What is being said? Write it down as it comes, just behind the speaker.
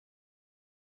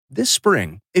This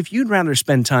spring, if you'd rather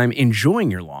spend time enjoying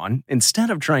your lawn instead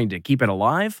of trying to keep it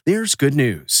alive, there's good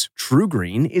news.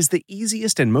 TruGreen is the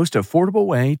easiest and most affordable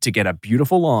way to get a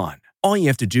beautiful lawn. All you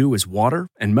have to do is water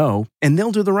and mow, and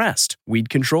they'll do the rest. Weed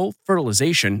control,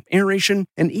 fertilization, aeration,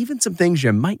 and even some things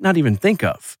you might not even think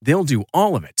of. They'll do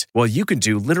all of it, while you can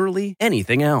do literally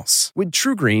anything else. With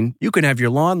TruGreen, you can have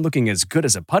your lawn looking as good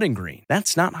as a putting green.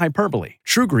 That's not hyperbole.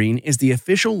 TruGreen is the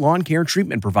official lawn care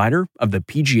treatment provider of the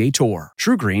PGA Tour.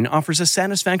 TruGreen offers a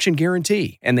satisfaction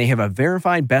guarantee, and they have a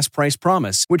verified best price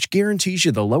promise, which guarantees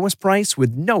you the lowest price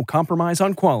with no compromise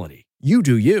on quality. You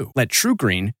do you. Let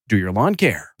TruGreen do your lawn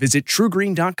care. Visit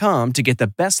TruGreen.com to get the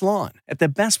best lawn at the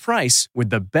best price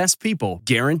with the best people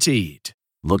guaranteed.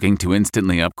 Looking to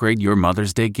instantly upgrade your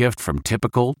Mother's Day gift from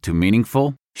typical to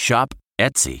meaningful? Shop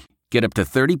Etsy. Get up to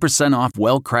 30% off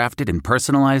well-crafted and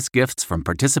personalized gifts from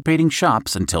participating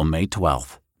shops until May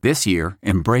 12th. This year,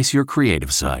 embrace your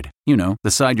creative side. You know,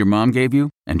 the side your mom gave you.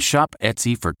 And shop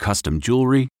Etsy for custom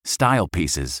jewelry, style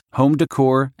pieces, home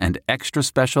decor, and extra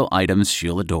special items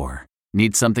she'll adore.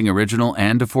 Need something original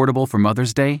and affordable for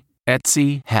Mother's Day?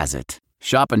 Etsy has it.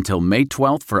 Shop until May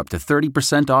 12th for up to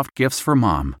 30% off gifts for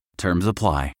mom. Terms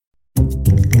apply.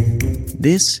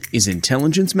 This is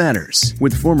Intelligence Matters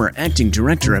with former acting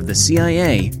director of the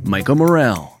CIA, Michael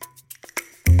Morell.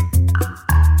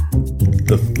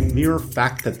 The mere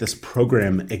fact that this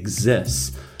program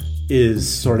exists is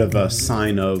sort of a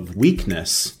sign of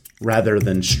weakness rather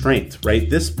than strength, right?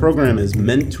 This program is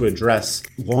meant to address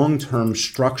long-term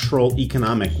structural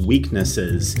economic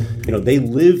weaknesses. They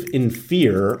live in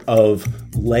fear of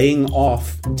laying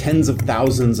off tens of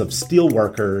thousands of steel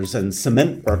workers and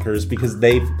cement workers because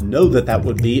they know that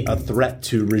would be a threat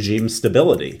to regime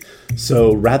stability.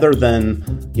 So rather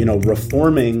than,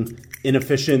 reforming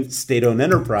inefficient state-owned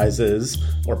enterprises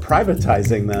or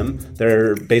privatizing them,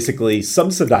 they're basically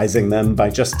subsidizing them by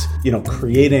just,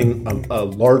 creating a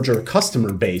larger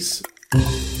customer base.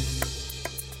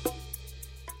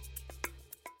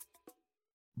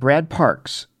 Brad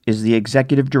Parks is the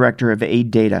executive director of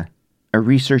AidData, a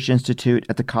research institute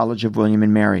at the College of William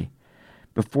and Mary.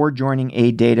 Before joining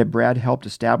AidData, Brad helped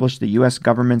establish the U.S.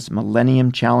 government's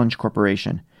Millennium Challenge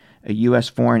Corporation, a U.S.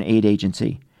 foreign aid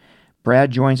agency.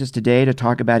 Brad joins us today to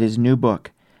talk about his new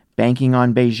book, Banking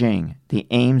on Beijing, The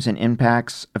Aims and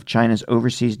Impacts of China's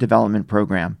Overseas Development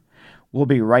Program. We'll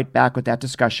be right back with that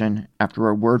discussion after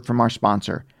a word from our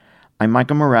sponsor. I'm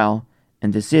Michael Morell,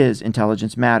 and this is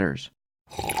Intelligence Matters.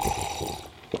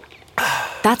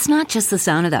 That's not just the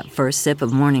sound of that first sip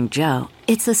of Morning Joe.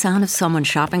 It's the sound of someone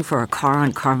shopping for a car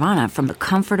on Carvana from the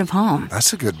comfort of home.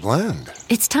 That's a good blend.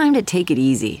 It's time to take it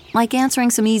easy, like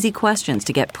answering some easy questions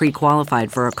to get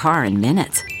pre-qualified for a car in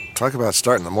minutes. Talk about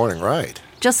starting the morning right.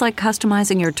 Just like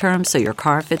customizing your terms so your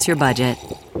car fits your budget.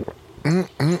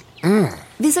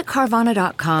 Visit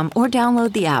Carvana.com or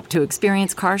download the app to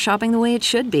experience car shopping the way it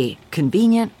should be.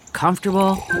 Convenient,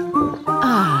 comfortable.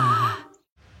 Ah.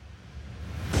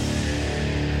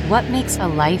 What makes a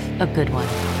life a good one?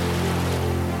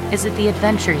 Is it the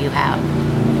adventure you have?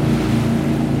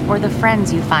 Or the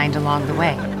friends you find along the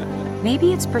way?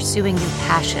 Maybe it's pursuing your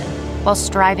passion while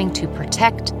striving to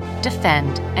protect,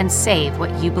 defend, and save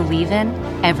what you believe in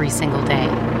every single day.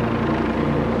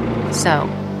 So,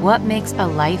 what makes a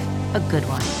life a good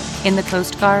one? In the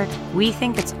Coast Guard, we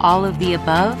think it's all of the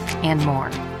above and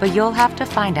more, but you'll have to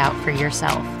find out for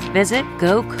yourself. Visit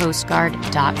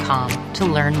gocoastguard.com to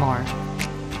learn more.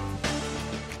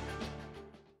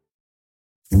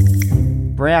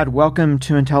 Brad, welcome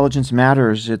to Intelligence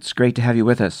Matters. It's great to have you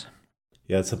with us.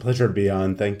 Yeah, it's a pleasure to be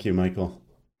on. Thank you, Michael.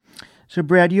 So,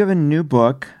 Brad, you have a new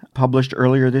book published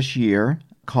earlier this year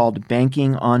called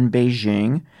Banking on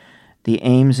Beijing, The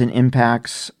Aims and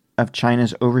Impacts of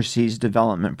China's Overseas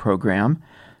Development Program.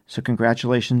 So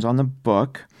congratulations on the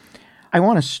book. I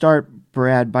want to start,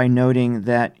 Brad, by noting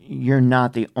that you're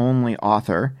not the only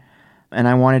author, and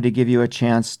I wanted to give you a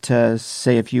chance to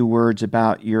say a few words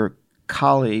about your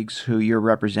colleagues who you're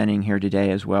representing here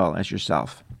today as well as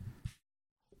yourself.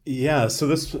 Yeah, so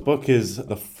this book is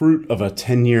the fruit of a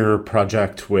 10-year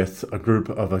project with a group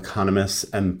of economists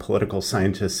and political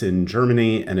scientists in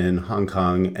Germany and in Hong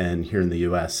Kong and here in the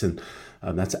U.S. And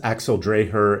that's Axel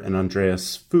Dreher and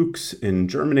Andreas Fuchs in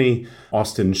Germany,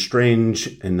 Austin Strange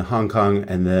in Hong Kong,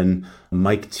 and then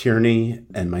Mike Tierney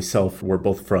and myself were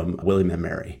both from William and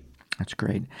Mary. That's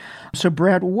great. So,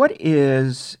 Brad, what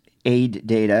is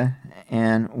AidData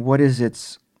and what is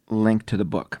its link to the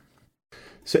book?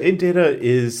 So AidData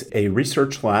is a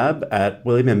research lab at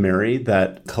William & Mary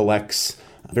that collects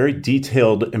very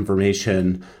detailed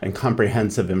information and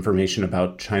comprehensive information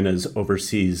about China's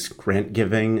overseas grant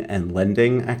giving and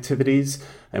lending activities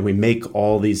And we make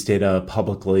all these data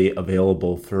publicly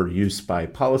available for use by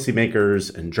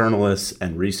policymakers and journalists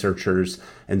and researchers.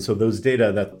 And so those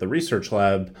data that the research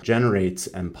lab generates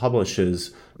and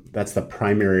publishes, that's the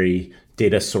primary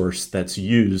data source that's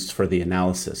used for the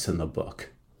analysis in the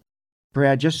book.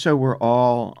 Brad, just so we're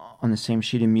all on the same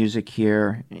sheet of music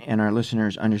here and our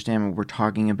listeners understand what we're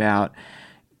talking about,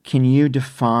 can you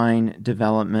define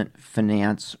development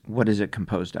finance? What is it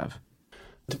composed of?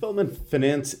 Development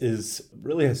finance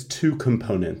really has two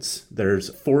components.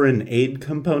 There's foreign aid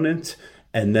component,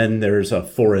 and then there's a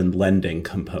foreign lending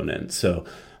component. So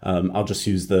I'll just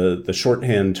use the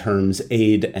shorthand terms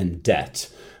aid and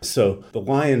debt. So the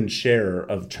lion's share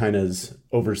of China's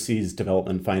overseas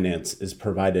development finance is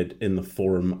provided in the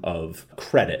form of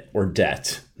credit or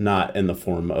debt, not in the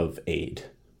form of aid.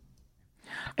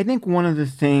 I think one of the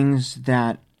things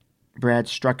that, Brad,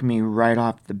 struck me right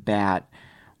off the bat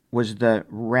was the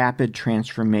rapid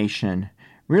transformation,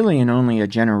 really in only a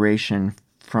generation,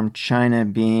 from China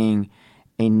being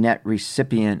a net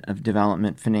recipient of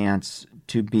development finance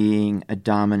to being a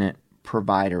dominant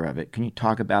provider of it. Can you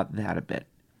talk about that a bit?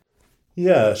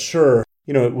 Yeah, sure.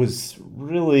 It was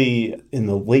really in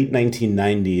the late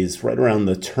 1990s, right around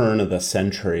the turn of the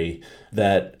century,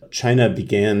 that China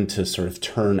began to sort of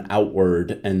turn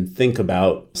outward and think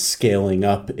about scaling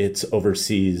up its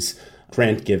overseas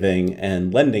grant giving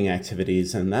and lending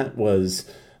activities. And that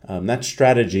was that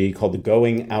strategy, called the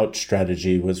Going Out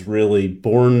strategy, was really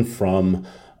born from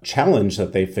a challenge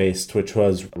that they faced, which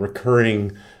was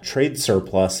recurring trade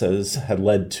surpluses had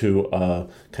led to a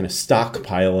kind of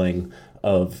stockpiling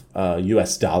of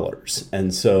US dollars.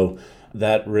 And so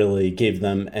that really gave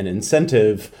them an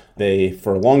incentive. They,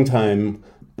 for a long time,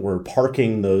 were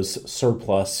parking those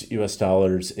surplus US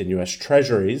dollars in US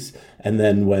treasuries. And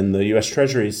then when the US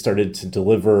treasuries started to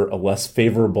deliver a less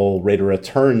favorable rate of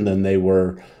return than they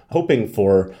were hoping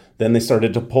for, then they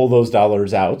started to pull those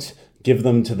dollars out, give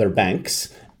them to their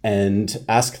banks, and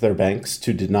ask their banks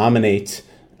to denominate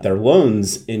their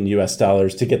loans in US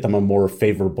dollars to get them a more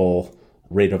favorable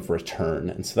rate of return.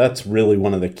 And so that's really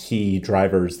one of the key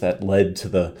drivers that led to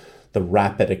the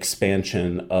rapid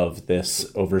expansion of this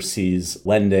overseas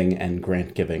lending and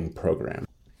grant giving program.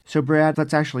 So Brad,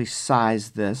 let's actually size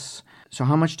this. So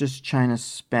how much does China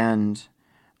spend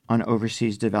on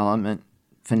overseas development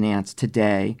finance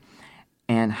today?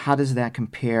 And how does that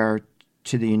compare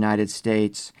to the United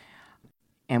States?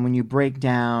 And when you break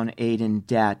down aid and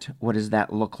debt, what does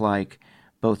that look like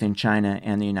both in China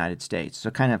and the United States?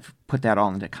 So kind of put that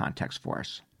all into context for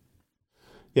us.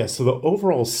 Yeah, so the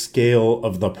overall scale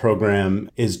of the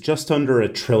program is just under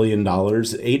 $1 trillion,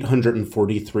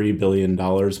 $843 billion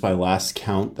by last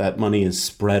count. That money is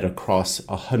spread across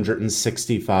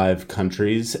 165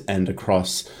 countries and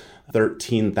across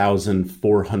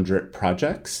 13,400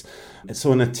 projects.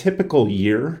 So in a typical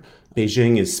year,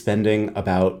 Beijing is spending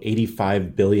about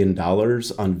 $85 billion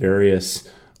on various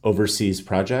overseas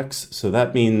projects. So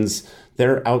that means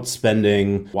they're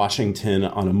outspending Washington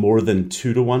on a more than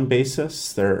 2-to-1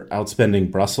 basis. They're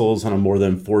outspending Brussels on a more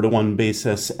than 4-to-1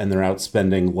 basis, and they're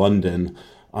outspending London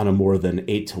on a more than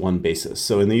 8-to-1 basis.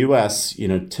 So in the US,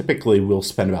 typically we'll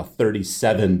spend about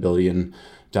 $37 billion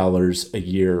a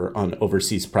year on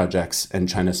overseas projects, and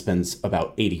China spends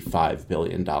about $85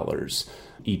 billion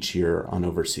each year on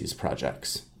overseas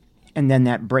projects. And then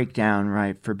that breakdown,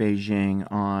 right, for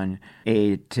Beijing on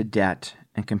aid to debt,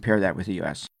 and compare that with the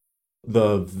U.S.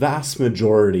 The vast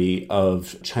majority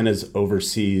of China's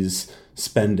overseas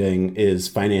spending is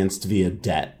financed via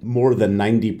debt, more than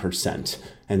 90%.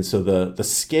 And so the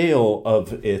scale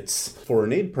of its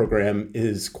foreign aid program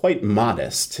is quite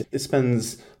modest. It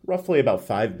spends roughly about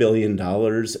 $5 billion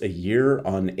a year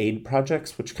on aid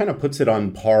projects, which kind of puts it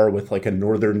on par with like a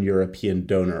Northern European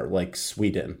donor like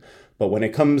Sweden. But when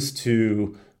it comes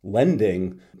to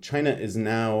lending, China is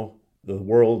now the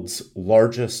world's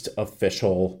largest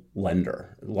official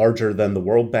lender, larger than the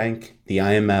World Bank, the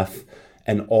IMF,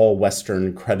 and all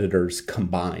Western creditors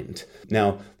combined.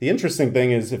 Now, the interesting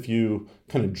thing is if you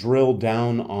kind of drill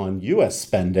down on US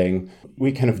spending,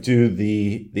 we kind of do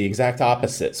the exact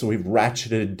opposite. So we've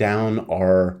ratcheted down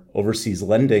our overseas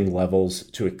lending levels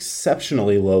to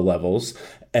exceptionally low levels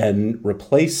and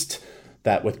replaced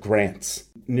that with grants.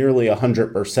 Nearly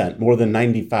 100%, more than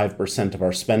 95% of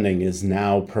our spending is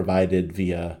now provided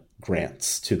via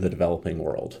grants to the developing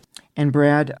world. And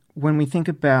Brad, when we think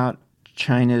about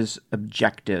China's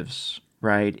objectives,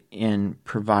 right, in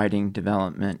providing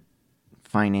development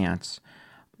finance,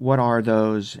 what are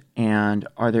those, and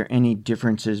are there any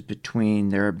differences between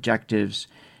their objectives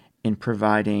in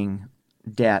providing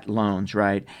debt loans,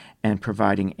 right, and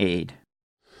providing aid?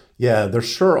 Yeah, there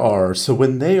sure are. So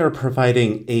when they are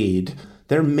providing aid,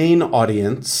 their main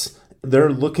audience,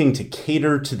 they're looking to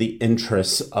cater to the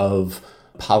interests of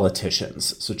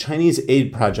politicians. So Chinese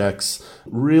aid projects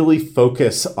really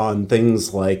focus on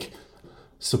things like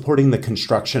supporting the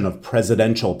construction of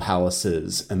presidential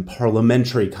palaces and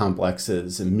parliamentary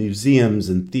complexes and museums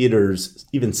and theaters,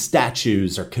 even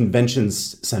statues or convention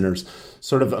centers,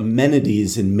 sort of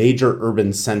amenities in major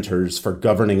urban centers for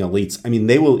governing elites. I mean,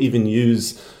 they will even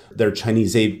use their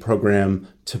Chinese aid program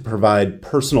to provide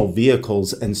personal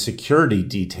vehicles and security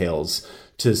details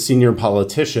to senior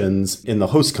politicians in the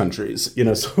host countries.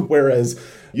 So whereas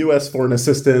U.S. foreign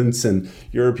assistance and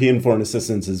European foreign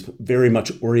assistance is very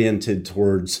much oriented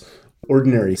towards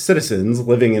ordinary citizens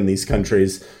living in these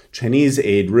countries, Chinese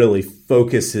aid really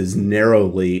focuses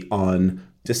narrowly on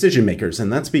decision makers.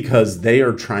 And that's because they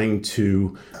are trying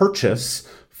to purchase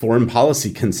foreign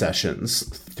policy concessions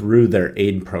through their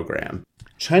aid program.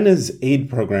 China's aid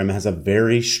program has a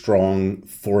very strong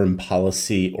foreign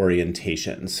policy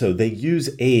orientation. So they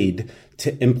use aid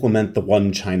to implement the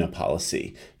One China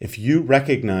policy. If you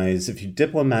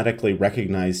diplomatically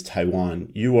recognize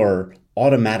Taiwan, you are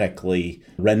automatically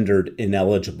rendered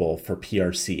ineligible for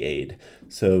PRC aid.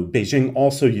 So Beijing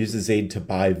also uses aid to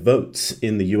buy votes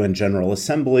in the UN General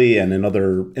Assembly and in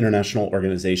other international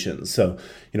organizations. So,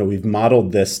 we've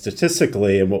modeled this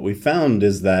statistically, and what we found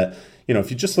is that if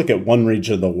you just look at one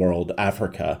region of the world,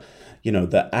 Africa,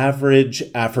 the average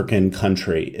African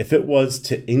country, if it was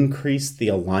to increase the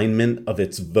alignment of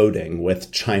its voting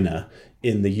with China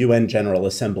in the UN General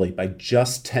Assembly by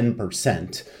just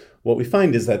 10%, what we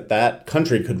find is that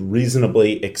country could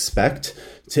reasonably expect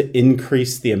to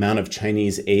increase the amount of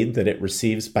Chinese aid that it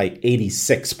receives by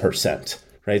 86%,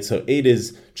 right? So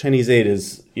Chinese aid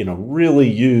is, really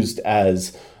used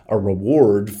as a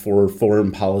reward for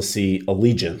foreign policy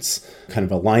allegiance, kind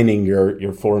of aligning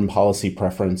your foreign policy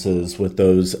preferences with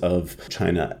those of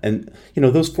China. And,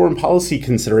 those foreign policy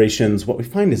considerations, what we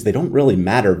find is they don't really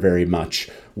matter very much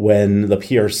when the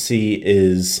PRC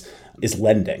is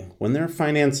lending. When they're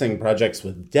financing projects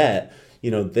with debt,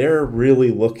 they're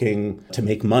really looking to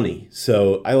make money.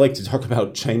 So I like to talk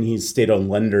about Chinese state-owned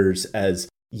lenders as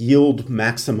yield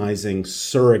maximizing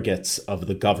surrogates of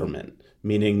the government.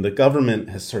 Meaning the government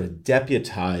has sort of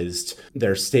deputized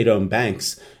their state-owned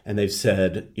banks and they've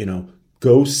said,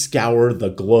 go scour the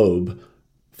globe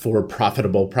for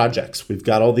profitable projects. We've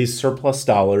got all these surplus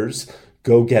dollars.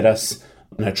 Go get us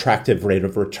an attractive rate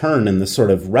of return. And the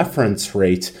sort of reference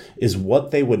rate is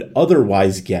what they would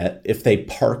otherwise get if they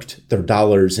parked their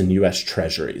dollars in U.S.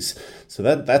 treasuries. So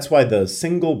that's why the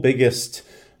single biggest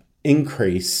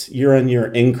year-on-year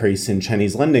increase in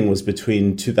Chinese lending was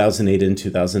between 2008 and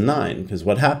 2009. Because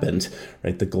what happened,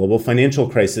 right? The global financial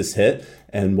crisis hit.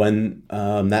 And when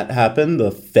that happened, the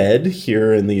Fed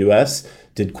here in the US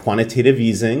did quantitative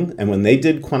easing. And when they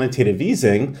did quantitative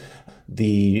easing,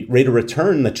 the rate of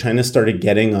return that China started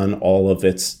getting on all of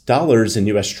its dollars in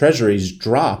US treasuries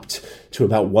dropped to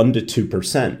about 1% to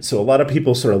 2%. So a lot of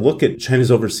people sort of look at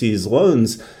China's overseas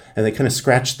loans and they kind of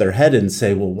scratch their head and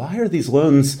say, well, why are these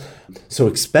loans so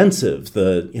expensive?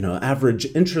 The average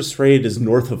interest rate is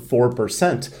north of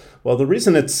 4%. Well, the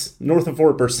reason it's north of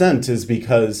 4% is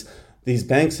because these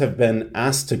banks have been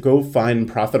asked to go find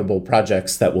profitable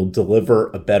projects that will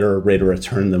deliver a better rate of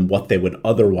return than what they would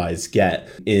otherwise get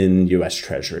in U.S.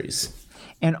 treasuries.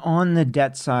 And on the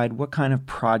debt side, what kind of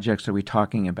projects are we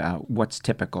talking about? What's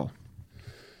typical?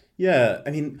 Yeah,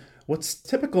 what's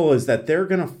typical is that they're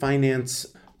going to finance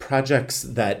projects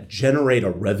that generate a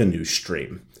revenue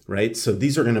stream, right? So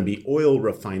these are going to be oil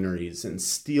refineries and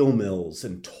steel mills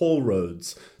and toll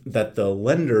roads that the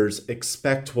lenders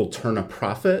expect will turn a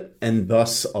profit and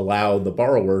thus allow the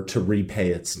borrower to repay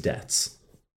its debts.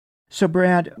 So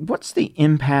Brad, what's the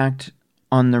impact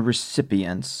on the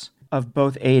recipients of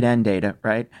both aid and data,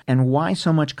 right? And why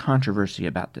so much controversy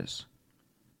about this?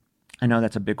 I know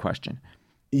that's a big question.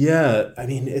 Yeah,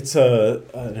 it's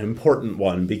an important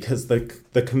one because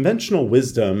the conventional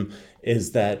wisdom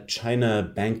is that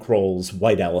China bankrolls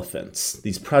white elephants,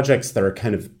 these projects that are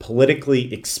kind of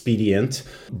politically expedient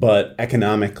but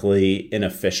economically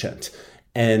inefficient.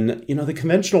 And the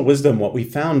conventional wisdom, what we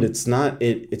found, it's not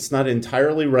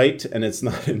entirely right and it's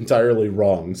not entirely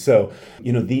wrong. So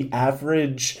the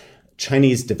average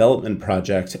Chinese development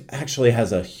project actually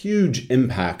has a huge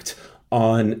impact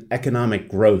on economic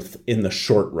growth in the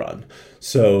short run.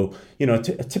 So, a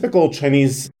typical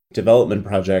Chinese development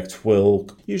project will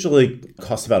usually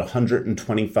cost about $125,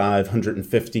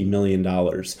 $150 million.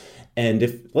 And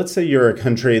if, let's say you're a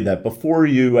country that before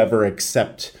you ever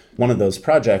accept one of those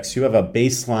projects, you have a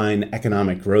baseline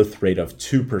economic growth rate of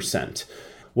 2%.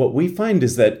 what we find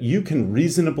is that you can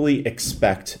reasonably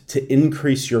expect to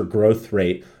increase your growth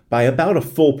rate by about a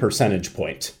full percentage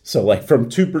point. So like from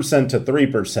 2% to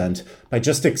 3% by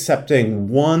just accepting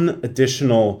one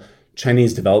additional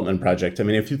Chinese development project. I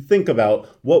mean, if you think about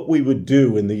what we would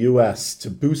do in the US to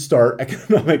boost our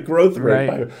economic growth rate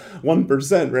by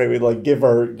 1%, right? We'd like give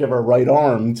our right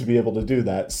arm to be able to do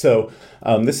that. So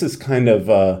this is kind of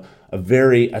a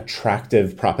very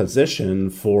attractive proposition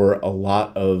for a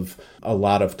lot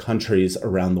of countries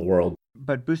around the world.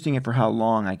 But boosting it for how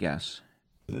long, I guess?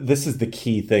 This is the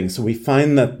key thing. So we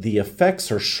find that the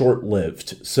effects are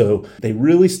short-lived. So they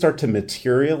really start to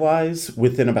materialize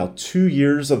within about 2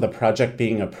 years of the project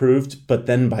being approved, but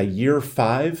then by year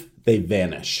 5, they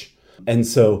vanish. And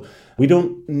so we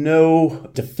don't know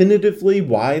definitively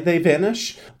why they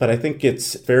vanish, but I think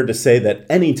it's fair to say that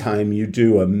anytime you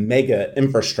do a mega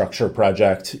infrastructure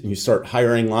project, you start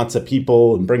hiring lots of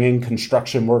people and bringing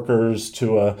construction workers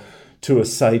to a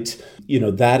site,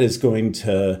 that is going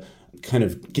to kind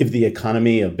of give the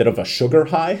economy a bit of a sugar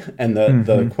high. And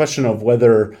the question of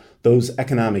whether those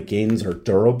economic gains are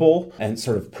durable and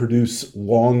sort of produce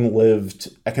long-lived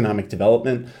economic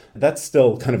development, that's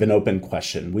still kind of an open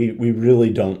question. We really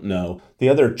don't know. The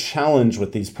other challenge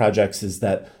with these projects is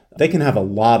that they can have a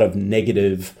lot of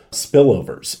negative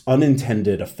spillovers,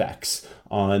 unintended effects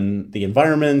on the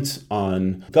environment,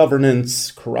 on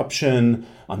governance, corruption,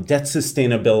 on debt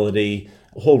sustainability,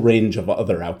 a whole range of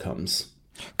other outcomes.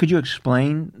 Could you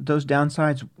explain those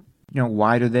downsides?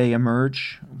 Why do they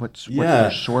emerge? What's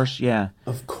their source? Yeah.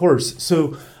 Of course.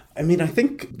 So, I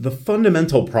think the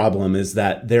fundamental problem is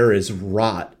that there is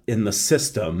rot in the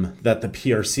system that the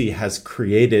PRC has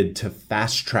created to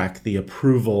fast track the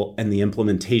approval and the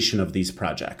implementation of these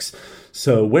projects.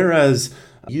 So whereas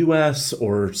US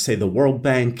or say the World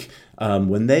Bank,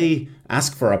 when they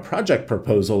ask for a project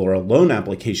proposal or a loan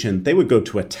application, they would go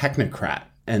to a technocrat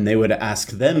and they would ask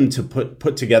them to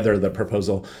put together the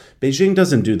proposal. Beijing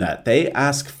doesn't do that. They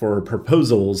ask for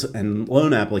proposals and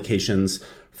loan applications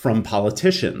from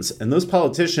politicians. And those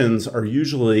politicians are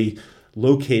usually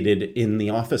located in the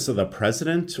office of the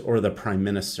president or the prime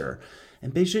minister.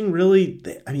 And Beijing really,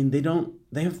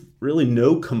 they have really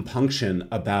no compunction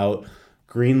about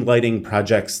green lighting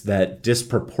projects that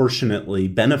disproportionately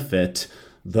benefit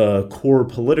the core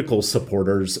political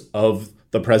supporters of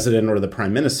the president or the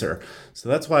prime minister. So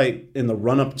that's why in the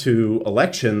run-up to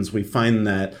elections, we find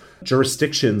that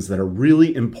jurisdictions that are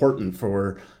really important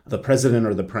for the president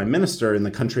or the prime minister in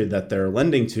the country that they're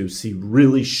lending to see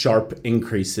really sharp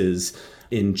increases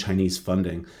in Chinese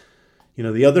funding.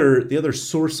 The other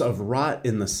source of rot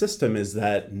in the system is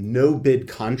that no bid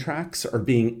contracts are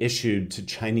being issued to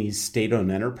Chinese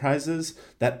state-owned enterprises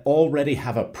that already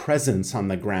have a presence on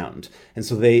the ground. And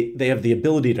so they have the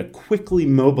ability to quickly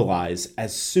mobilize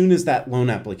as soon as that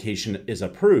loan application is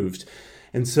approved.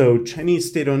 And so Chinese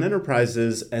state-owned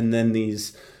enterprises and then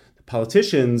these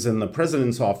politicians in the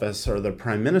president's office or the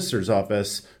prime minister's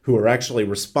office who are actually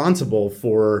responsible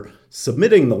for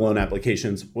submitting the loan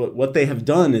applications, what they have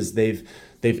done is they've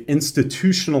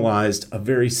institutionalized a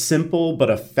very simple but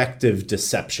effective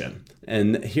deception.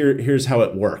 And here's how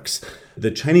it works.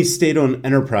 The Chinese state-owned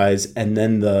enterprise and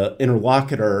then the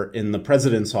interlocutor in the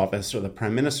president's office or the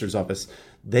prime minister's office,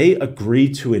 they agree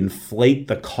to inflate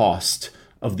the cost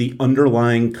of the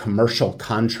underlying commercial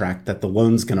contract that the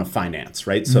loan's going to finance,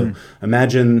 right? So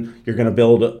imagine you're going to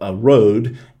build a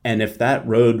road, and if that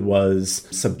road was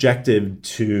subjected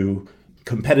to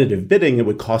competitive bidding, it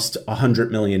would cost $100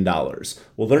 million.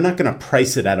 Well, they're not going to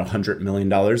price it at $100 million.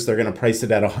 They're going to price it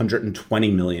at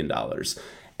 $120 million.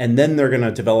 And then they're going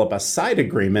to develop a side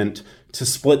agreement to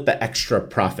split the extra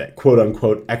profit, quote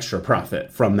unquote, extra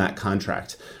profit from that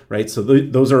contract, right? So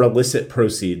those are illicit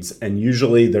proceeds. And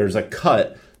usually there's a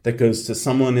cut that goes to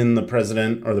someone in the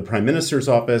president or the prime minister's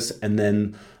office. And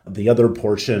then the other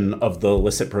portion of the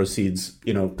illicit proceeds,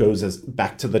 goes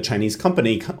back to the Chinese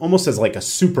company, almost as like a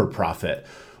super profit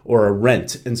or a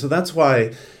rent. And so that's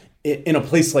why in a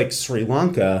place like Sri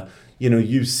Lanka,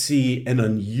 you see an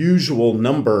unusual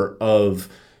number of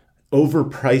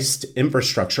overpriced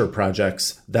infrastructure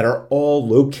projects that are all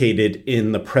located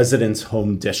in the president's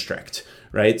home district,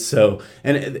 right? So,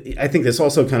 and I think this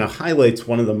also kind of highlights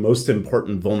one of the most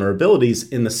important vulnerabilities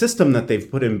in the system that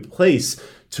they've put in place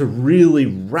to really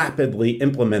rapidly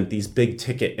implement these big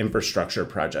ticket infrastructure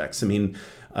projects.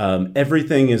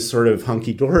 Everything is sort of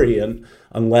hunky-dory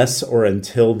unless or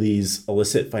until these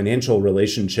illicit financial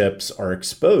relationships are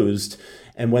exposed.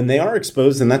 And when they are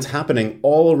exposed, and that's happening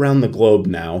all around the globe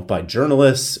now by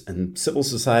journalists and civil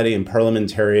society and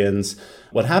parliamentarians,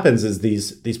 what happens is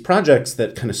these projects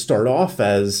that kind of start off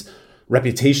as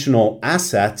reputational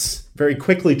assets very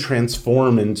quickly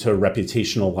transform into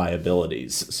reputational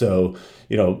liabilities. So,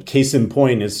 case in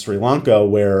point is Sri Lanka,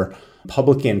 where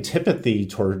public antipathy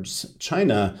towards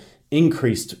China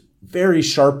increased very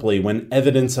sharply when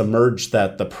evidence emerged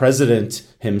that the president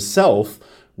himself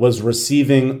was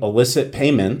receiving illicit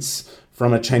payments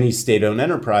from a Chinese state-owned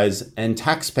enterprise, and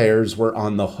taxpayers were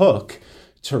on the hook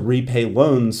to repay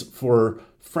loans for,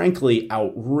 frankly,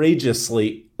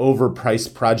 outrageously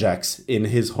overpriced projects in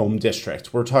his home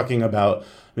district. We're talking about,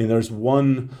 there's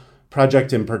one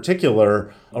project in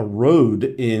particular, a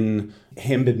road in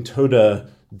Hambantota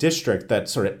district that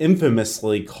sort of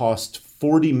infamously cost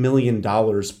 $40 million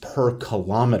per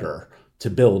kilometer to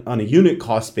build. On a unit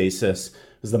cost basis,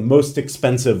 it was the most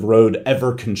expensive road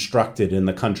ever constructed in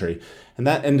the country. And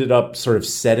that ended up sort of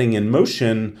setting in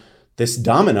motion this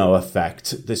domino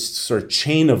effect, this sort of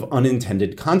chain of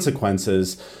unintended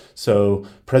consequences. So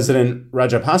President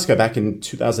Rajapaksa, back in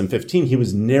 2015, he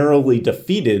was narrowly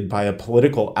defeated by a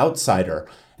political outsider.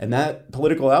 And that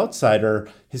political outsider,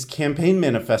 his campaign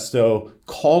manifesto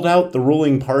called out the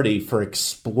ruling party for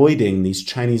exploiting these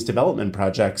Chinese development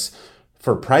projects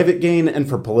for private gain and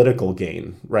for political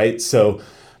gain, right? So,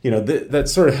 that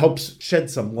sort of helps shed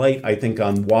some light, I think,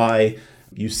 on why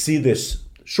you see this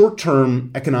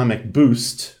short-term economic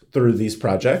boost through these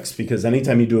projects, because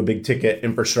anytime you do a big ticket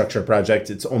infrastructure project,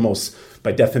 it's almost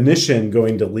by definition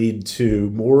going to lead to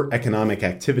more economic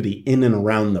activity in and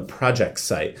around the project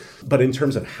site. But in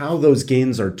terms of how those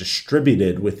gains are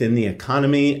distributed within the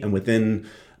economy and within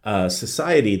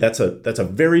society, that's a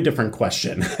very different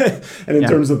question. And in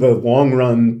terms of the long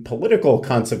run political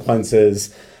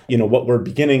consequences, what we're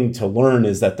beginning to learn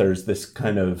is that there's this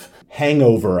kind of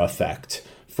hangover effect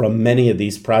from many of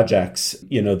these projects,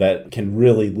 that can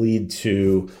really lead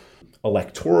to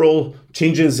electoral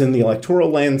changes in the electoral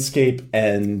landscape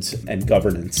and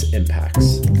governance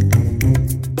impacts.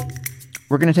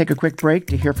 We're going to take a quick break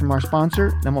to hear from our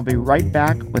sponsor, then we'll be right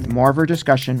back with more of our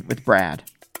discussion with Brad.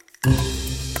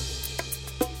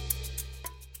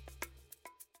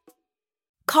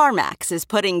 CarMax is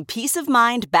putting peace of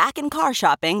mind back in car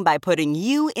shopping by putting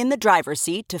you in the driver's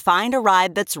seat to find a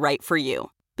ride that's right for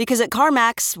you. Because at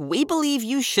CarMax, we believe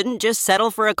you shouldn't just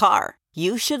settle for a car.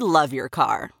 You should love your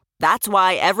car. That's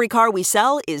why every car we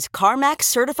sell is CarMax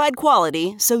certified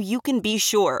quality, so you can be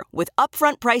sure with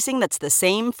upfront pricing that's the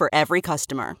same for every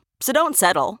customer. So don't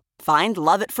settle. Find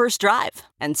love at first drive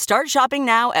and start shopping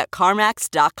now at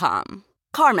CarMax.com.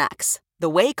 CarMax, the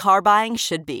way car buying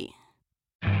should be.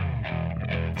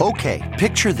 Okay,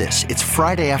 picture this. It's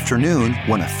Friday afternoon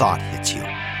when a thought hits you.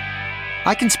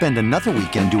 I can spend another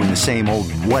weekend doing the same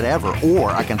old whatever,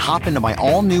 or I can hop into my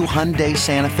all-new Hyundai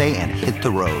Santa Fe and hit the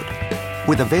road.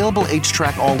 With available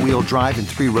H-Track all-wheel drive and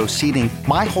 3-row seating,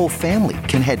 my whole family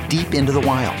can head deep into the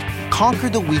wild. Conquer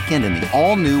the weekend in the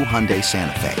all-new Hyundai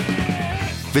Santa Fe.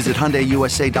 Visit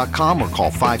HyundaiUSA.com or call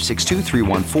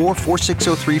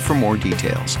 562-314-4603 for more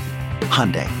details.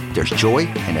 Hyundai, there's joy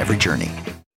in every journey.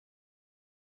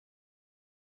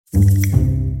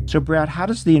 So, Brad, how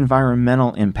does the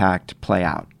environmental impact play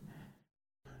out?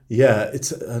 Yeah,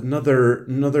 it's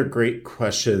another great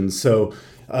question. So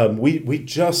we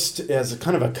just, as a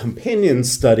kind of a companion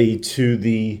study to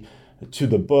the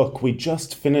book, we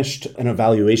just finished an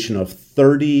evaluation of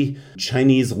 30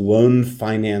 Chinese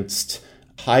loan-financed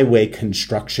highway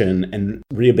construction and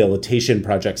rehabilitation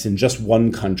projects in just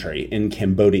one country, in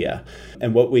Cambodia.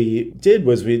 And what we did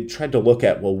was we tried to look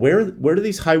at, well, where do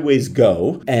these highways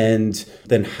go? And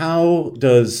then how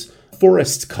does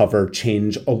forest cover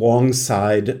change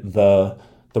alongside the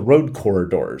road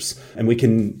corridors? And we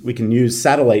can use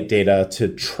satellite data to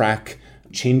track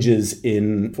changes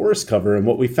in forest cover. And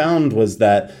what we found was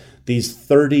that these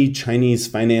 30 Chinese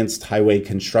financed highway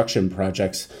construction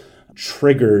projects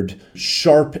triggered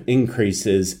sharp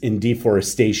increases in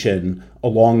deforestation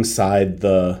alongside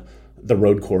the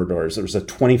road corridors. There was a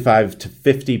 25 to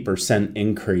 50%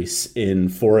 increase in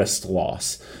forest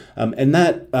loss. And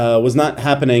that was not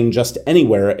happening just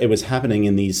anywhere. It was happening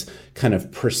in these kind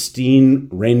of pristine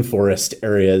rainforest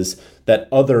areas that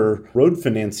other road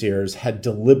financiers had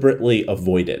deliberately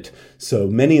avoided. So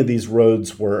many of these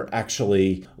roads were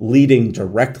actually leading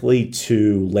directly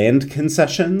to land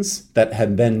concessions that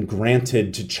had been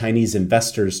granted to Chinese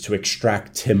investors to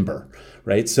extract timber,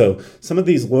 right? So some of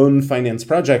these loan finance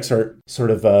projects are sort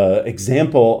of an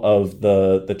example of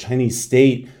the Chinese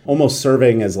state almost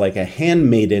serving as like a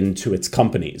handmaiden to its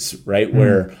companies, right?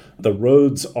 Where the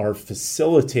roads are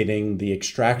facilitating the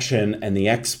extraction and the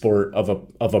export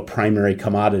of a primary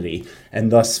commodity,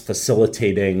 and thus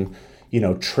facilitating,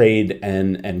 trade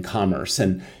and commerce.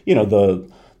 And,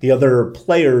 the the other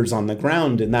players on the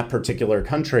ground in that particular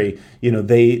country,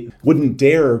 they wouldn't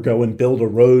dare go and build a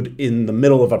road in the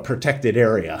middle of a protected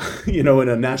area, in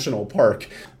a national park.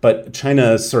 But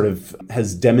China sort of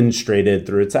has demonstrated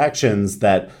through its actions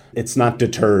that it's not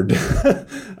deterred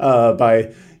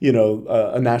by,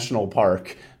 a national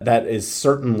park. That is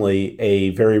certainly a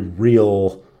very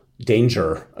real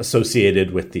danger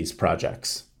associated with these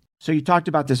projects. So you talked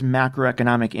about this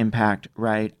macroeconomic impact,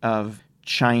 right, of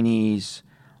Chinese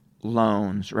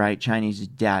loans, right, Chinese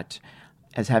debt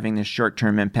as having this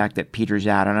short-term impact that peters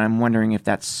out. And I'm wondering if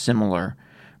that's similar,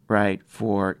 right,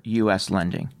 for U.S.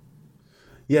 lending.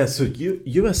 Yeah, so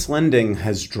U.S. lending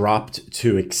has dropped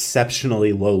to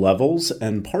exceptionally low levels.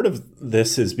 And part of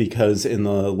this is because in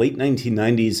the late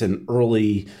 1990s and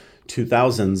early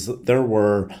 2000s, there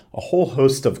were a whole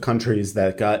host of countries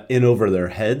that got in over their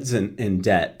heads in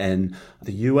debt. And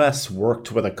the U.S.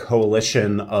 worked with a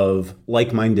coalition of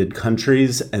like-minded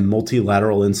countries and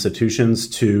multilateral institutions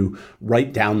to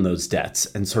write down those debts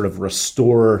and sort of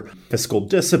restore fiscal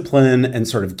discipline and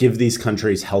sort of give these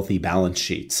countries healthy balance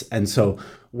sheets. And so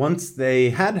once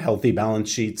they had healthy balance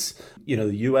sheets, the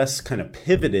U.S. kind of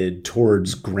pivoted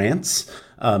towards grants.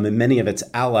 And many of its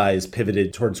allies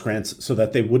pivoted towards grants so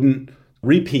that they wouldn't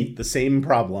repeat the same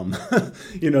problem,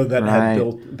 that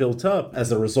had built up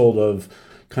as a result of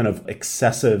kind of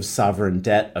excessive sovereign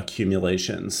debt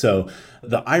accumulation. So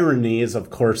the irony is,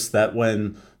 of course, that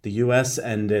when the U.S.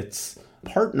 and its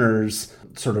partners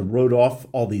sort of wrote off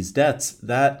all these debts,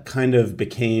 that kind of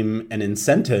became an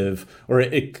incentive, or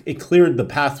it cleared the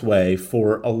pathway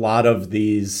for a lot of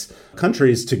these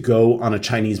countries to go on a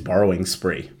Chinese borrowing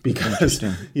spree. Because,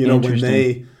 when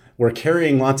they were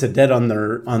carrying lots of debt on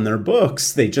their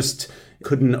books, they just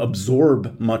couldn't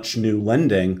absorb much new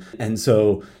lending. And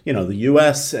so, the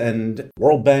US and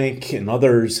World Bank and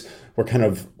others were kind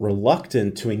of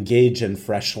reluctant to engage in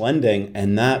fresh lending.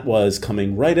 And that was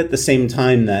coming right at the same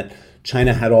time that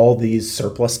China had all these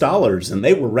surplus dollars and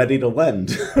they were ready to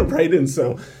lend, right? And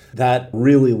so that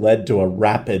really led to a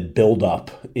rapid buildup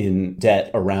in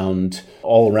debt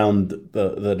all around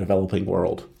the developing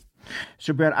world.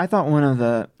 So, Brad, I thought one of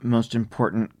the most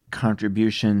important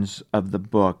contributions of the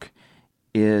book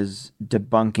is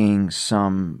debunking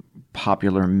some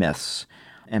popular myths.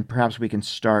 And perhaps we can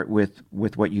start with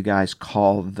what you guys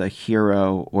call the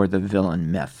hero or the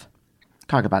villain myth.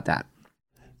 Talk about that.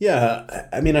 Yeah,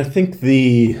 I think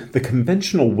the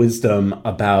conventional wisdom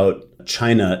about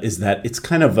China is that it's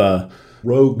kind of a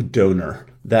rogue donor,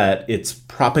 that it's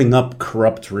propping up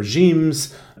corrupt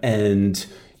regimes and,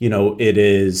 it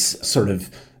is sort of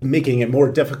making it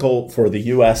more difficult for the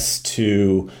U.S.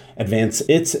 to advance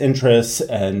its interests.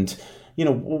 And,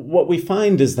 what we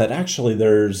find is that actually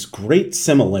there's great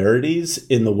similarities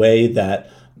in the way that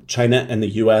China and the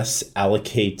U.S.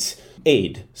 allocate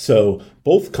aid. So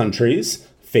both countries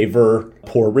favor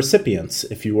poor recipients.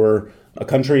 If you were a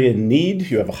country in need,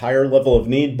 you have a higher level of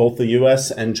need, both the US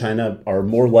and China are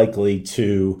more likely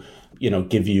to,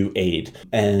 give you aid.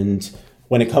 And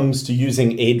when it comes to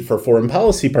using aid for foreign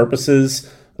policy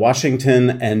purposes,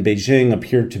 Washington and Beijing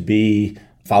appear to be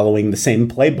following the same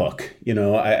playbook.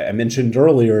 I mentioned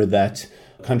earlier that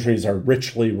countries are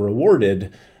richly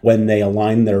rewarded when they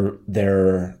align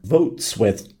their votes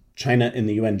with China in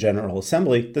the UN General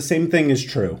Assembly. The same thing is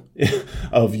true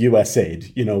of U.S.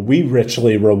 aid. We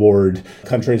richly reward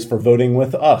countries for voting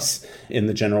with us in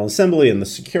the General Assembly, in the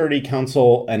Security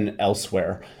Council, and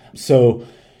elsewhere. So,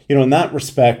 in that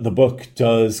respect, the book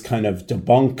does kind of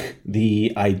debunk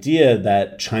the idea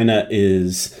that China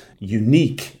is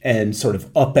unique and sort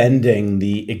of upending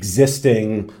the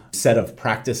existing set of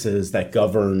practices that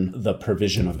govern the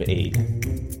provision of aid.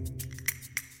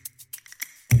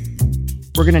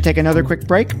 We're going to take another quick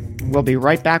break. We'll be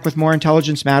right back with more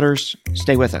Intelligence Matters.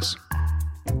 Stay with us.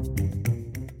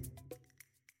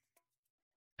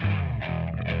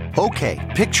 Okay,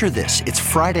 picture this. It's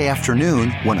Friday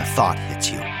afternoon when a thought hits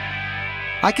you.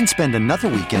 I can spend another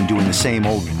weekend doing the same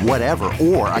old whatever,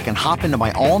 or I can hop into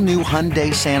my all-new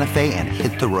Hyundai Santa Fe and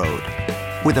hit the road.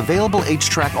 With available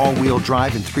H-Track all-wheel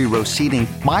drive and 3-row seating,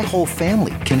 my whole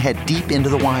family can head deep into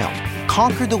the wild.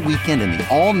 Conquer the weekend in the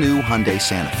all-new Hyundai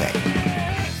Santa Fe.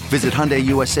 Visit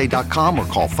HyundaiUSA.com or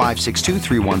call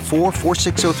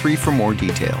 562-314-4603 for more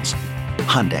details.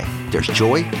 Hyundai, there's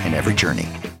joy in every journey.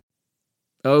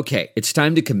 Okay, it's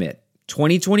time to commit.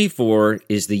 2024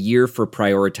 is the year for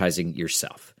prioritizing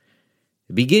yourself.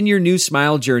 Begin your new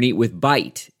smile journey with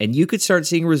Byte, and you could start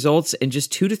seeing results in just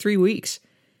 2 to 3 weeks.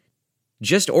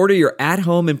 Just order your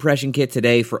at-home impression kit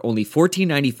today for only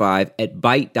 $14.95 at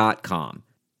Byte.com.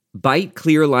 Byte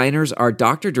clear liners are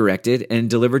doctor-directed and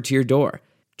delivered to your door.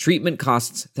 Treatment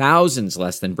costs thousands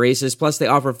less than braces, plus they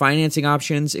offer financing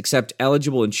options, accept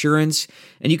eligible insurance,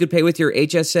 and you could pay with your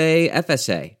HSA,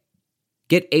 FSA.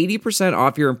 Get 80%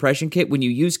 off your impression kit when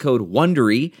you use code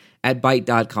WONDERY at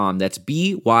Byte.com. That's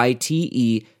BYTE.com.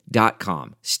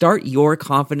 Start your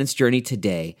confidence journey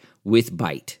today with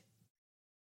Byte.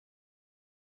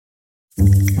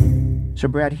 So,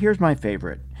 Brad, here's my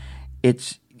favorite.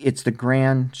 It's the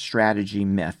grand strategy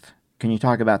myth. Can you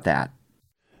talk about that?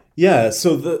 Yeah,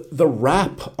 so the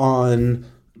wrap on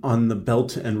the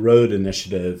Belt and Road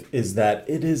Initiative is that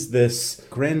it is this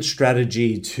grand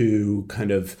strategy to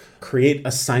kind of create a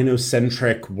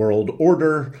Sinocentric world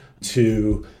order,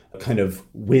 to kind of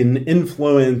win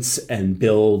influence and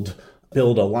build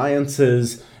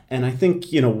alliances. And I think,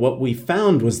 what we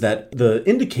found was that the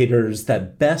indicators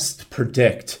that best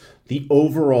predict the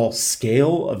overall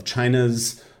scale of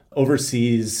China's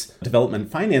overseas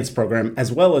development finance program, as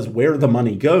well as where the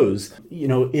money goes,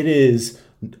 it is,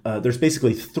 there's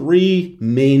basically three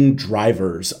main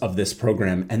drivers of this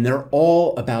program, and they're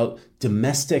all about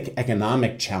domestic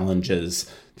economic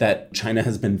challenges that China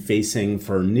has been facing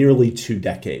for nearly 2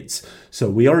 decades. So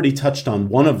we already touched on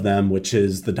one of them, which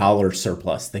is the dollar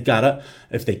surplus.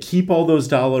 If they keep all those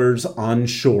dollars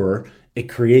onshore, it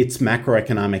creates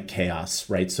macroeconomic chaos,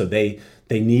 right? So they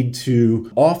need to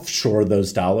offshore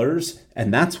those dollars.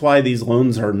 And that's why these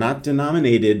loans are not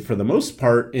denominated, for the most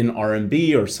part, in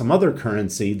RMB or some other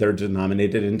currency. They're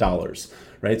denominated in dollars,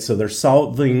 right? So they're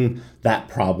solving that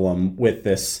problem with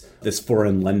this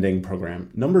foreign lending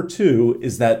program. Number 2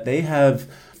 is that they have,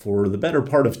 for the better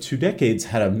part of 2 decades,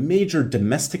 had a major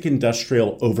domestic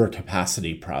industrial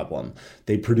overcapacity problem.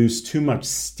 They produce too much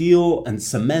steel and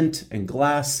cement and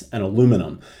glass and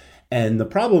aluminum. And the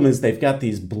problem is they've got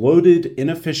these bloated,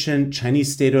 inefficient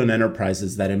Chinese state-owned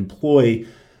enterprises that employ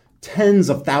tens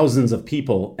of thousands of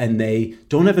people, and they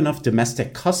don't have enough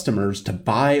domestic customers to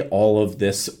buy all of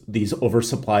these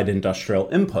oversupplied industrial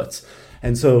inputs.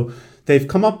 And so they've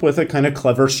come up with a kind of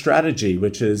clever strategy,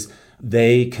 which is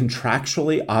they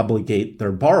contractually obligate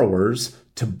their borrowers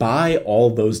to buy all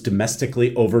those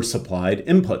domestically oversupplied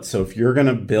inputs. So if you're going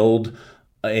to build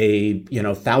a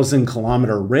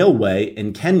 1,000-kilometer railway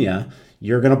in Kenya,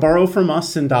 you're going to borrow from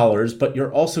us in dollars, but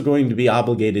you're also going to be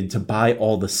obligated to buy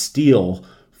all the steel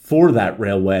for that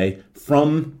railway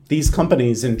from these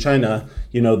companies in China,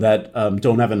 that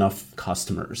don't have enough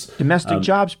customers. Domestic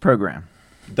jobs program.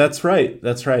 That's right.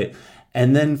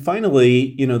 And then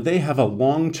finally, they have a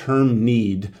long-term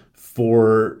need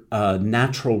for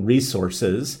natural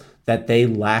resources that they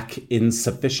lack in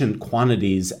sufficient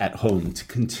quantities at home to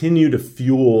continue to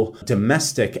fuel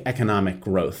domestic economic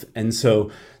growth. And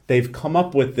so they've come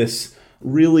up with this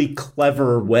really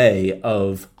clever way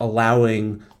of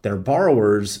allowing their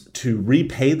borrowers to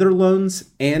repay their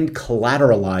loans and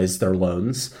collateralize their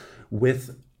loans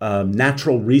with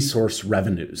natural resource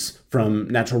revenues from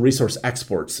natural resource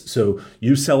exports. So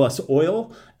you sell us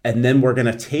oil, and then we're going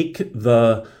to take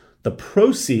the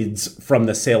proceeds from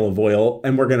the sale of oil,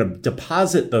 and we're going to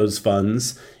deposit those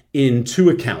funds in 2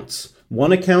 accounts.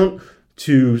 One account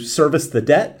to service the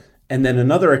debt, and then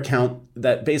another account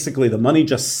that basically the money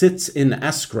just sits in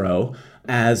escrow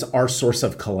as our source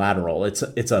of collateral. It's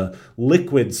a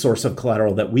liquid source of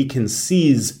collateral that we can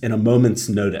seize in a moment's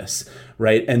notice,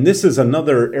 right? And this is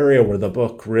another area where the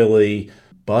book really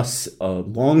busts a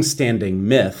long-standing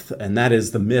myth, and that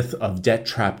is the myth of debt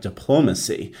trap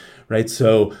diplomacy, right?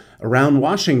 So around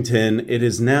Washington, it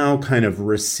is now kind of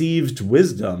received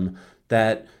wisdom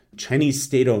that Chinese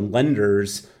state-owned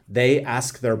lenders, they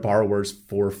ask their borrowers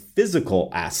for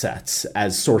physical assets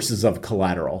as sources of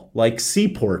collateral, like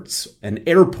seaports and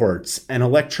airports and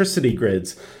electricity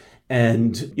grids.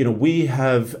 And, we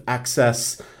have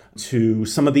access to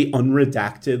some of the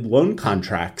unredacted loan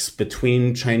contracts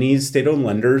between Chinese state-owned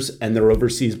lenders and their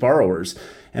overseas borrowers.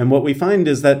 And what we find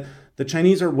is that the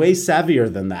Chinese are way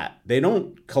savvier than that. They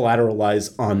don't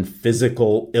collateralize on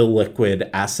physical illiquid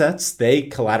assets. They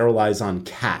collateralize on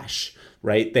cash,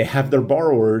 right? They have their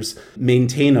borrowers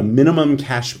maintain a minimum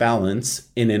cash balance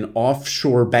in an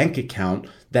offshore bank account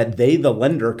that they, the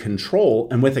lender, control.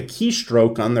 And with a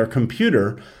keystroke on their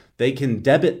computer, they can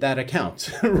debit that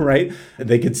account, right?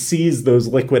 They could seize those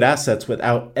liquid assets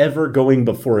without ever going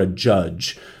before a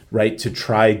judge, right, to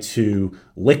try to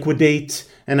liquidate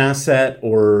an asset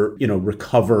or,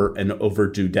 recover an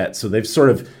overdue debt. So they've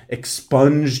sort of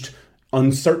expunged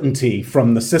uncertainty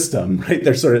from the system, right?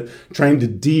 They're sort of trying to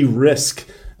de-risk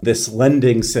this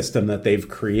lending system that they've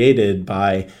created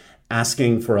by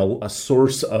asking for a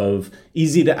source of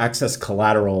easy to access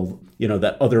collateral,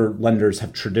 that other lenders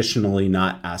have traditionally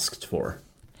not asked for.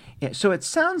 Yeah, so it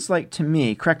sounds like to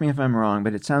me, correct me if I'm wrong,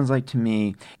 but it sounds like to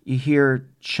me, you hear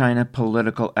China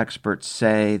political experts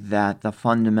say that the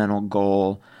fundamental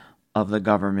goal of the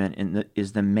government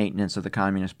is the maintenance of the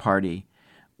Communist Party,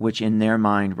 which in their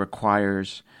mind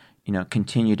requires,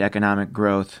 continued economic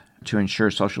growth to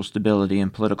ensure social stability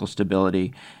and political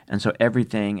stability. And so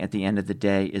everything at the end of the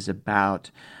day is about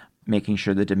making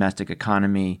sure the domestic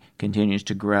economy continues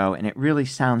to grow. And it really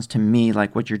sounds to me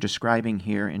like what you're describing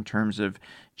here in terms of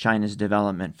China's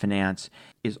development finance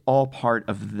is all part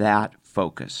of that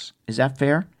focus. Is that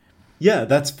fair? Yeah,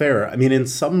 that's fair. I mean, in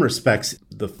some respects,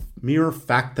 the mere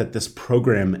fact that this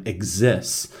program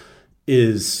exists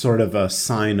is sort of a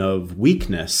sign of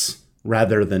weakness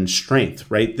rather than strength,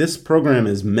 right? This program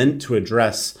is meant to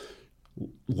address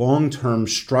long-term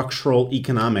structural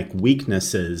economic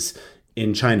weaknesses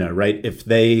in China, right? If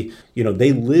they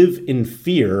live in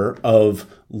fear of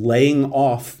laying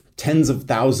off tens of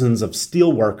thousands of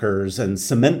steel workers and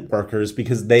cement workers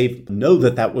because they know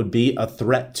that would be a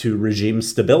threat to regime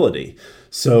stability.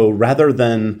 So rather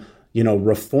than,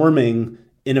 reforming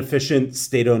inefficient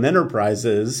state-owned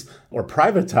enterprises or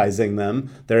privatizing them,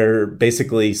 they're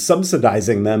basically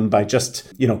subsidizing them by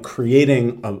just,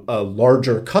 creating a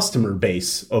larger customer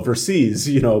base overseas,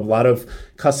 a lot of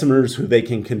customers who they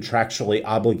can contractually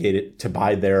obligate it to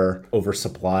buy their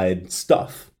oversupplied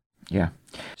stuff. Yeah.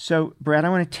 So, Brad, I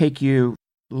want to take you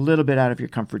a little bit out of your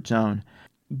comfort zone.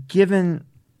 Given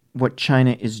what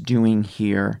China is doing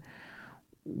here,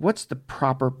 what's the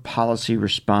proper policy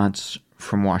response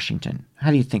from Washington?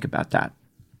 How do you think about that?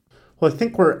 Well, I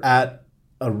think we're at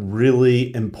a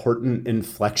really important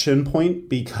inflection point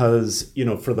because,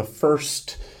 for the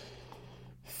first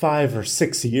 5 or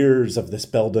 6 years of this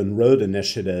Belt and Road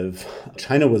Initiative,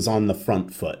 China was on the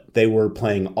front foot. They were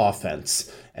playing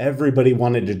offense. Everybody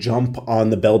wanted to jump on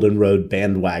the Belt and Road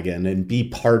bandwagon and be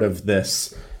part of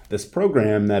this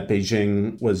program that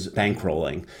Beijing was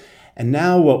bankrolling. And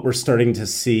now what we're starting to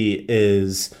see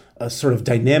is a sort of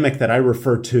dynamic that I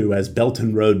refer to as Belt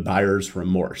and Road buyer's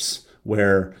remorse,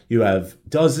 where you have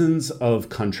dozens of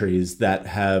countries that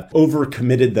have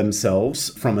overcommitted themselves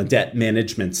from a debt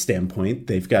management standpoint.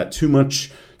 They've got too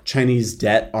much Chinese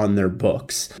debt on their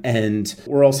books. And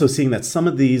we're also seeing that some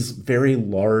of these very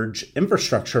large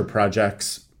infrastructure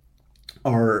projects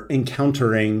are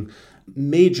encountering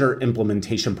major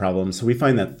implementation problems. So we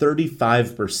find that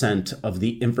 35% of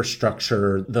the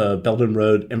infrastructure, the Belt and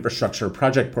Road infrastructure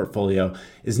project portfolio,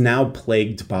 is now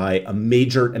plagued by a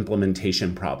major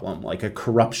implementation problem, like a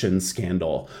corruption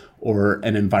scandal or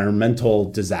an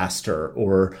environmental disaster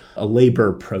or a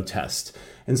labor protest.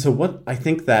 And so what I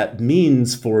think that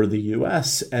means for the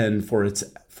US and for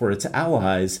its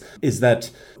allies is that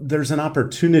there's an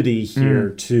opportunity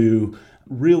here to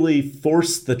really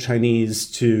force the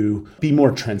Chinese to be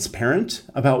more transparent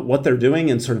about what they're doing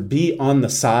and sort of be on the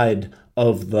side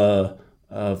of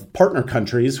partner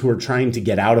countries who are trying to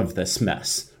get out of this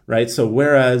mess, right? So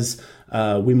whereas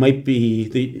we might be,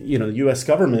 the U.S.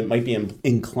 government might be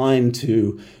inclined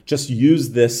to just use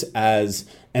this as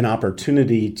an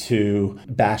opportunity to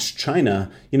bash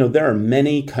China, there are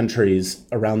many countries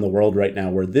around the world right now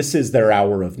where this is their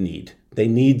hour of need. They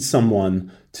need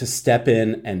someone to step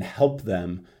in and help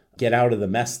them get out of the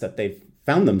mess that they've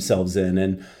found themselves in.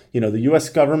 And, the U.S.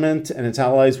 government and its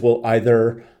allies will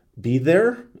either be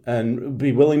there and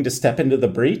be willing to step into the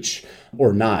breach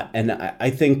or not. And I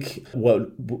think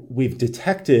what we've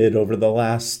detected over the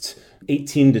last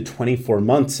 18 to 24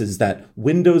 months is that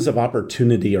windows of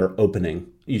opportunity are opening.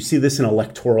 You see this in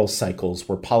electoral cycles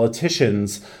where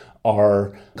politicians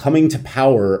are coming to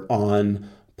power on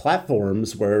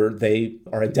platforms where they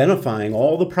are identifying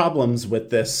all the problems with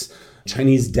this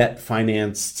Chinese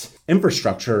debt-financed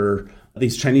infrastructure,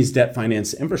 these Chinese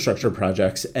debt-financed infrastructure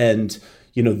projects. And,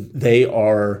 they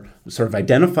are sort of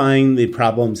identifying the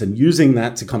problems and using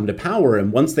that to come to power.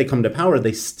 And once they come to power,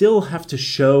 they still have to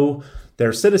show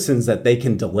their citizens that they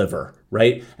can deliver,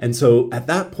 right? And so at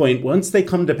that point, once they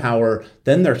come to power,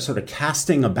 then they're sort of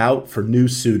casting about for new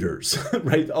suitors,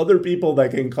 right? Other people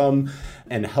that can come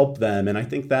and help them. And I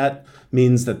think that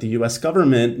means that the US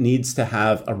government needs to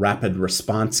have a rapid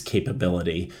response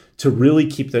capability to really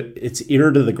keep its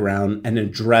ear to the ground and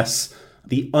address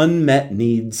the unmet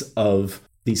needs of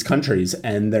these countries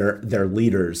and their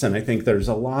leaders. And I think there's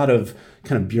a lot of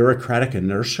kind of bureaucratic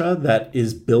inertia that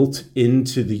is built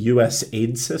into the US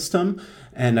aid system.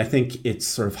 And I think it's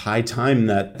sort of high time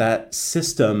that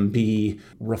system be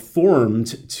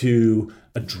reformed to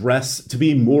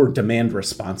be more demand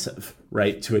responsive,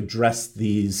 right? To address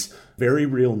these very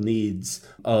real needs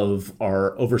of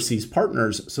our overseas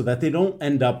partners so that they don't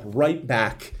end up right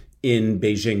back in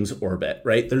Beijing's orbit,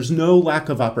 right? There's no lack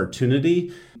of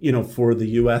opportunity, for the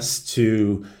U.S.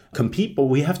 to compete, but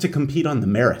we have to compete on the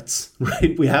merits,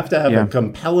 right? We have to have a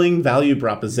compelling value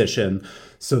proposition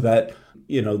so that,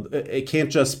 it can't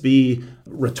just be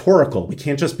rhetorical. We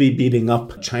can't just be beating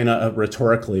up China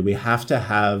rhetorically. We have to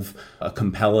have a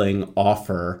compelling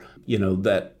offer,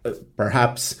 that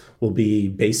perhaps will be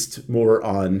based more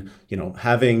on,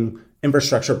 having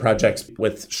infrastructure projects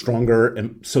with stronger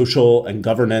social and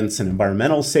governance and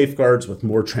environmental safeguards, with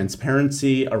more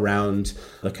transparency around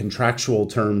the contractual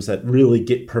terms that really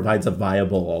provides a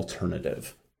viable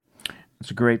alternative.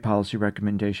 It's a great policy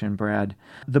recommendation, Brad.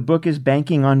 The book is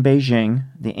Banking on Beijing,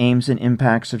 The Aims and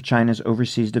Impacts of China's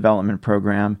Overseas Development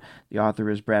Program. The author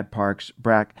is Brad Parks.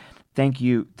 Brad, thank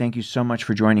you so much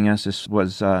for joining us. This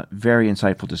was a very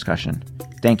insightful discussion.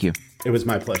 Thank you. It was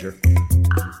my pleasure.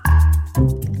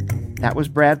 That was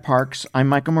Brad Parks. I'm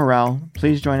Michael Morell.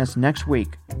 Please join us next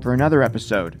week for another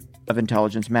episode of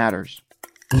Intelligence Matters.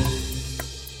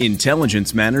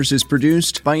 Intelligence Matters is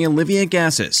produced by Olivia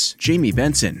Gassis, Jamie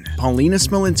Benson, Paulina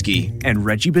Smolinski, and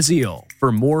Reggie Bazile.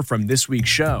 For more from this week's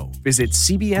show, visit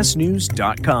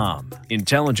cbsnews.com.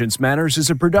 Intelligence Matters is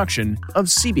a production of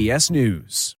CBS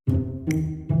News.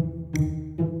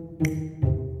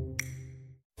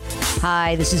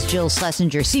 Hi, this is Jill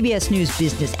Schlesinger, CBS News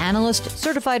business analyst,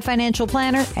 certified financial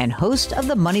planner, and host of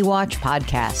the Money Watch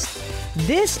podcast.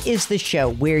 This is the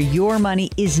show where your money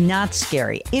is not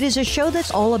scary. It is a show that's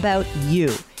all about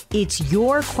you. It's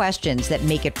your questions that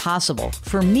make it possible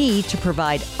for me to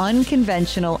provide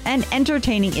unconventional and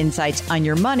entertaining insights on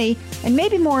your money, and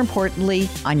maybe more importantly,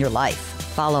 on your life.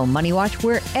 Follow Money Watch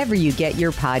wherever you get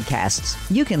your podcasts.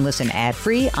 You can listen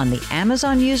ad-free on the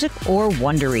Amazon Music or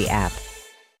Wondery app.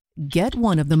 Get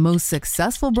one of the most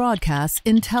successful broadcasts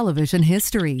in television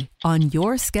history on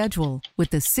your schedule with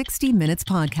the 60 Minutes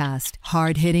Podcast.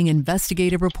 Hard-hitting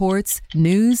investigative reports,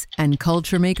 news, and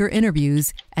culture maker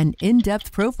interviews, and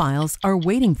in-depth profiles are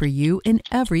waiting for you in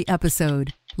every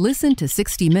episode. Listen to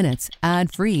 60 Minutes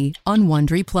ad-free on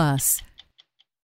Wondery Plus.